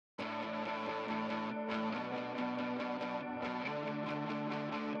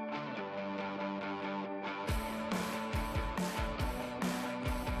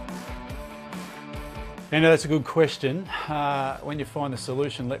That's a good question. When you find the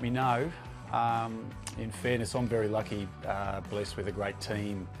solution, let me know. In fairness, I'm very lucky, blessed with a great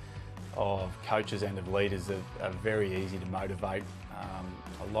team of coaches and of leaders that are very easy to motivate.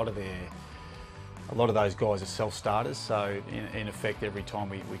 A lot of those guys are self-starters, so in effect, every time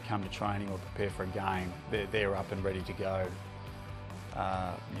we come to training or prepare for a game, they're up and ready to go.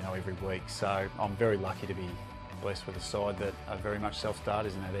 Every week. So I'm very lucky to be blessed with a side that are very much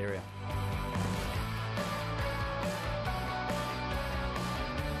self-starters in that area.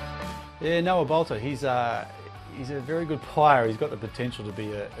 Yeah, Noah Bolter, he's a very good player. He's got the potential to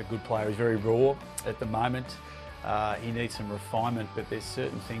be a good player. He's very raw at the moment. He needs some refinement, but there's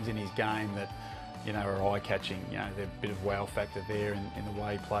certain things in his game that are eye-catching. There's a bit of wow factor there in the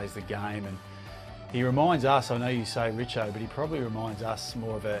way he plays the game, and he reminds us, I know you say Richo, but he probably reminds us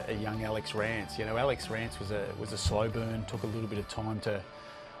more of a young Alex Rance. Alex Rance was a slow burn, took a little bit of time to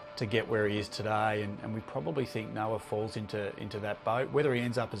get where he is today, and we probably think Noah falls into that boat. Whether he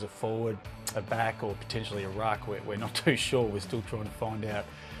ends up as a forward, a back, or potentially a ruck, we're not too sure. We're still trying to find out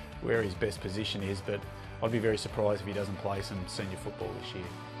where his best position is, but I'd be very surprised if he doesn't play some senior football this year.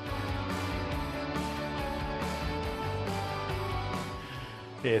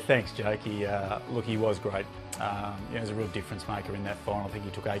 Yeah, thanks, Jake. He was great. He was a real difference maker in that final. I think he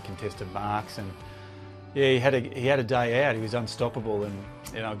took 8 contested marks, and yeah, he had a day out. He was unstoppable, and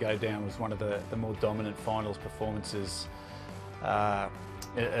go down as one of the more dominant finals performances of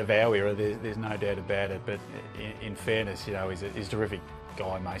our era. There's no doubt about it. But in fairness, he's a terrific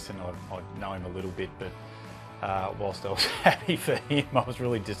guy, Mason. I know him a little bit, but whilst I was happy for him, I was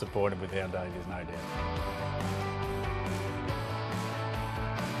really disappointed with our day. There's no doubt.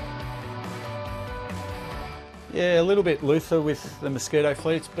 Yeah, a little bit looser with the mosquito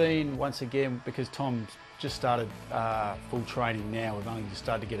fleet. It's been, once again, because Tom's just started full training now, we've only just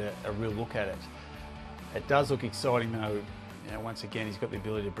started to get a real look at it. It does look exciting though. Once again, he's got the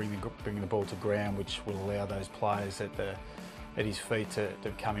ability to bring the ball to ground, which will allow those players at his feet to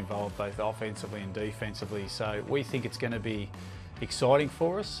become involved both offensively and defensively. So we think it's going to be exciting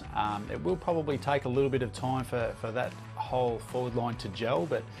for us. It will probably take a little bit of time for that whole forward line to gel,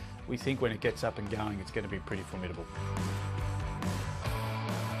 but we think when it gets up and going, it's going to be pretty formidable.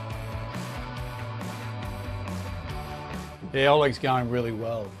 Yeah, Oleg's going really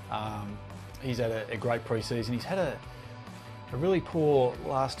well. He's had a great pre-season. He's had a really poor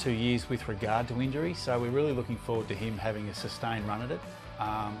last 2 years with regard to injury, so we're really looking forward to him having a sustained run at it.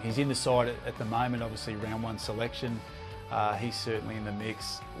 He's in the side at the moment, obviously round 1 selection. He's certainly in the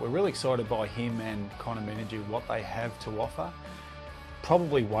mix. We're really excited by him and Connor Menagew, what they have to offer.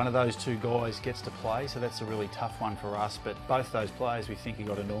 Probably one of those 2 guys gets to play, so that's a really tough one for us. But both those players, we think, have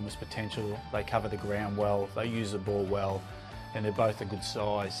got enormous potential. They cover the ground well, they use the ball well, and they're both a good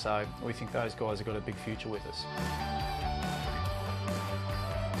size. So we think those guys have got a big future with us.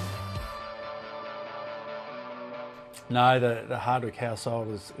 No, the Hardwick household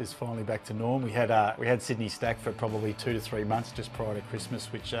is finally back to norm. We had Sydney stacked for probably 2 to 3 months just prior to Christmas,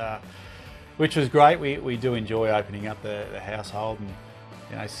 which was great. We do enjoy opening up the household,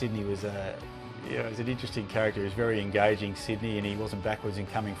 and Sydney was was an interesting character. He was very engaging, Sydney, and he wasn't backwards in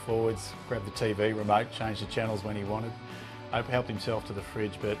coming forwards. Grabbed the TV remote, changed the channels when he wanted. Helped himself to the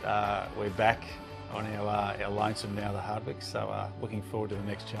fridge, but we're back on our lonesome now, the Hardwicks. So looking forward to the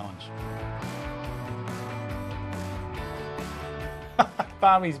next challenge.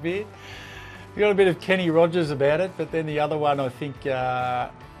 Farmy's beard. We got a bit of Kenny Rogers about it, but then the other one I think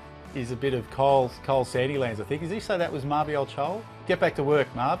is a bit of Cole Sandylands, I think. Does he say that was Marby Chol? Get back to work,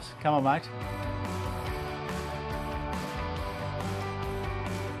 Marbs. Come on, mate.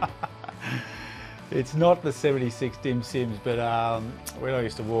 It's not the 76 Dim Sims, but when I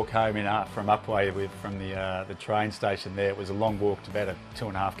used to walk home from Upway from the train station there, it was a long walk, about a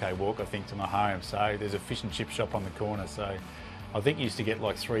 2.5k walk, I think, to my home. So there's a fish and chip shop on the corner. So I think you used to get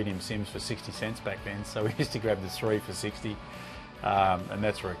like 3 Dim Sims for 60 cents back then. So we used to grab the 3 for 60. And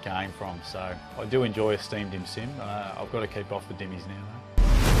that's where it came from. So I do enjoy a steamed dim sim. I've got to keep off the dimmies now though.